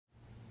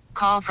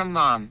call from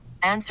mom.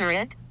 Answer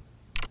it.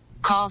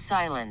 Call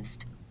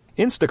silenced.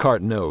 Instacart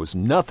knows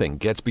nothing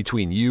gets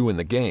between you and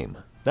the game.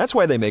 That's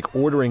why they make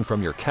ordering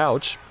from your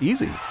couch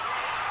easy.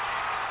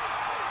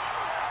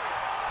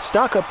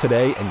 Stock up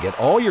today and get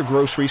all your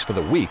groceries for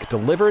the week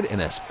delivered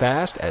in as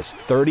fast as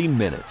 30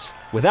 minutes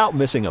without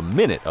missing a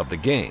minute of the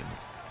game.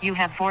 You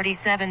have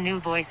 47 new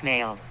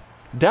voicemails.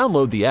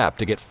 Download the app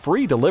to get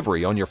free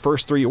delivery on your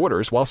first 3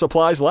 orders while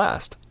supplies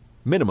last.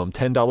 Minimum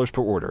 $10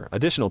 per order.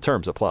 Additional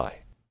terms apply.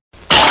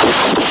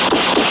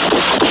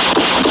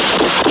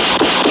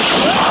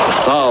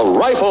 The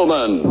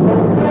Rifleman.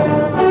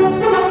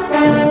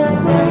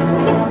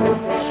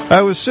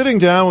 I was sitting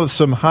down with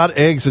some hot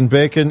eggs and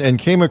bacon and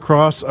came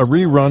across a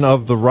rerun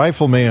of The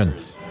Rifleman.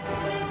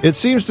 It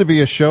seems to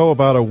be a show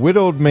about a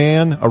widowed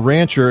man, a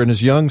rancher, and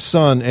his young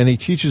son, and he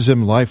teaches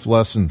him life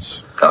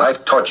lessons. Now,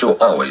 I've taught you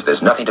always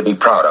there's nothing to be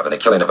proud of in the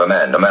killing of a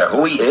man, no matter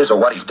who he is or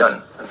what he's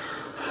done.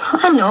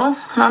 I know,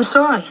 and I'm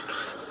sorry.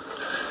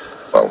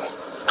 Well,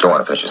 go on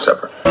and finish your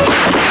supper.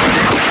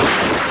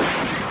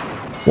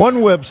 One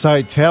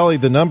website tallied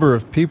the number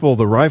of people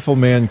the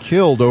Rifleman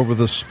killed over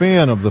the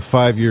span of the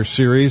 5-year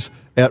series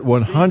at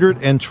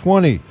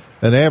 120,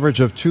 an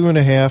average of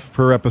 2.5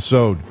 per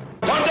episode.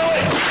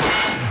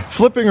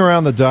 Flipping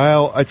around the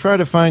dial, I try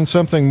to find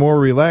something more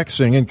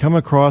relaxing and come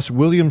across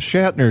William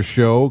Shatner's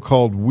show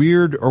called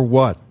Weird or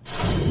What.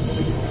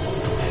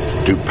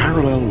 Do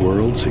parallel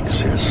worlds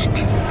exist?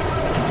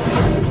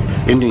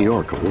 In New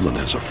York, a woman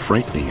has a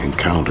frightening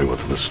encounter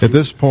with a mysterious... At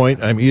this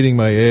point, I'm eating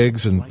my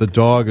eggs, and the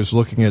dog is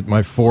looking at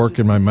my fork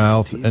in my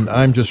mouth, and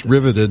I'm just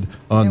riveted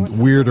on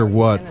Weird or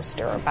What.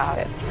 Sinister about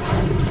it.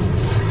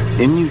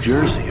 In New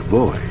Jersey, a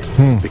boy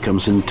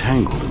becomes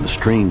entangled in a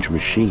strange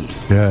machine.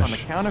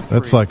 Gosh,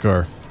 that's like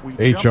our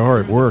HR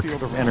at work.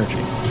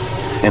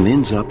 And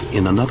ends up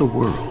in another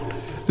world.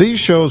 These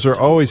shows are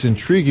always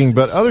intriguing,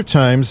 but other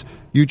times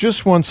you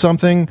just want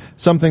something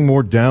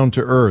more down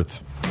to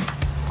earth.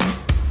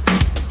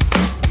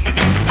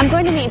 I'm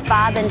going to meet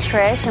Bob and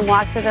Trish and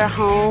walk through their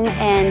home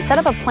and set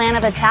up a plan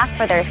of attack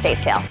for their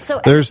estate sale.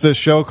 There's this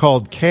show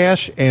called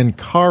Cash and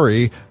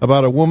Kari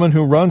about a woman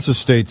who runs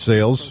estate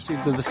sales.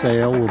 Proceeds of the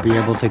sale, we'll be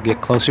able to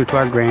get closer to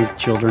our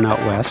grandchildren out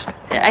west.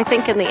 I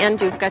think in the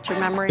end you've got your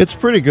memories. It's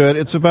pretty good.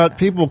 It's about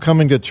people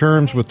coming to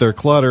terms with their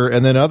clutter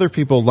and then other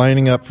people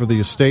lining up for the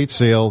estate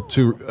sale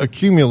to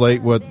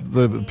accumulate what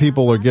the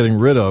people are getting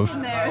rid of.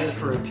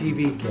 For a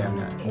TV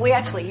cabinet. We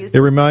actually use it.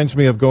 Reminds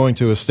me of going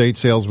to estate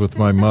sales with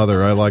my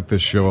mother. I like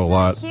this show a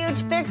lot.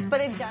 Huge fix, but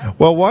it does.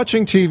 Well,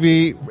 watching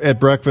TV at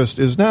breakfast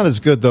is not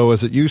as good, though,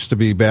 as it used to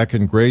be back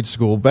in grade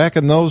school. Back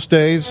in those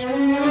days,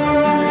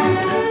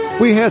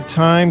 we had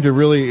time to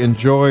really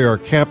enjoy our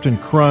Captain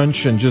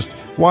Crunch and just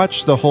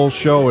watch the whole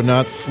show and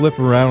not flip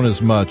around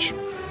as much.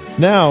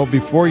 Now,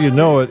 before you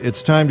know it,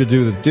 it's time to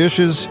do the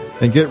dishes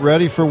and get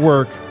ready for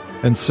work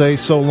and say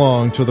so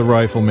long to the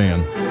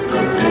Rifleman.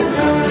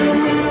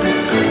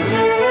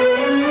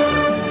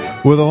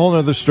 With a Whole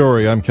Nother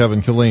Story, I'm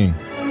Kevin Killeen.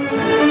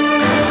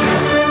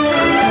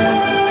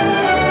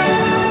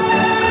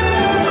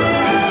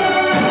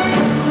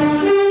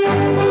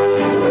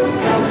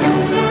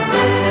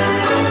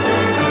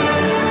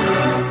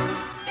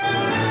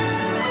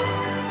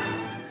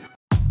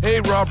 Hey,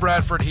 Rob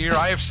Bradford here.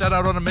 I have set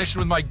out on a mission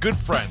with my good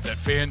friends at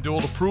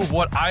FanDuel to prove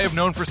what I have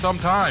known for some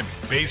time.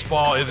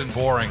 Baseball isn't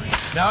boring.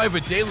 Now I have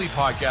a daily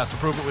podcast to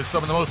prove it with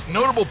some of the most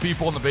notable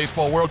people in the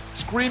baseball world,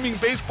 screaming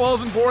baseball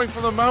isn't boring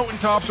from the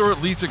mountaintops, or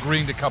at least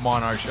agreeing to come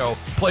on our show.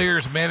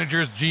 Players,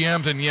 managers,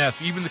 GMs, and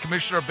yes, even the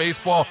commissioner of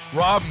baseball,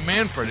 Rob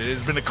Manfred. It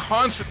has been a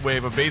constant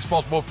wave of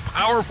baseball's most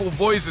powerful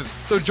voices.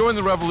 So join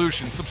the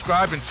revolution.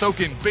 Subscribe and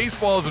soak in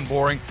Baseball Isn't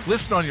Boring.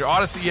 Listen on your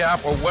Odyssey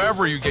app or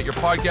wherever you get your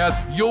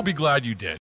podcasts. You'll be glad you did.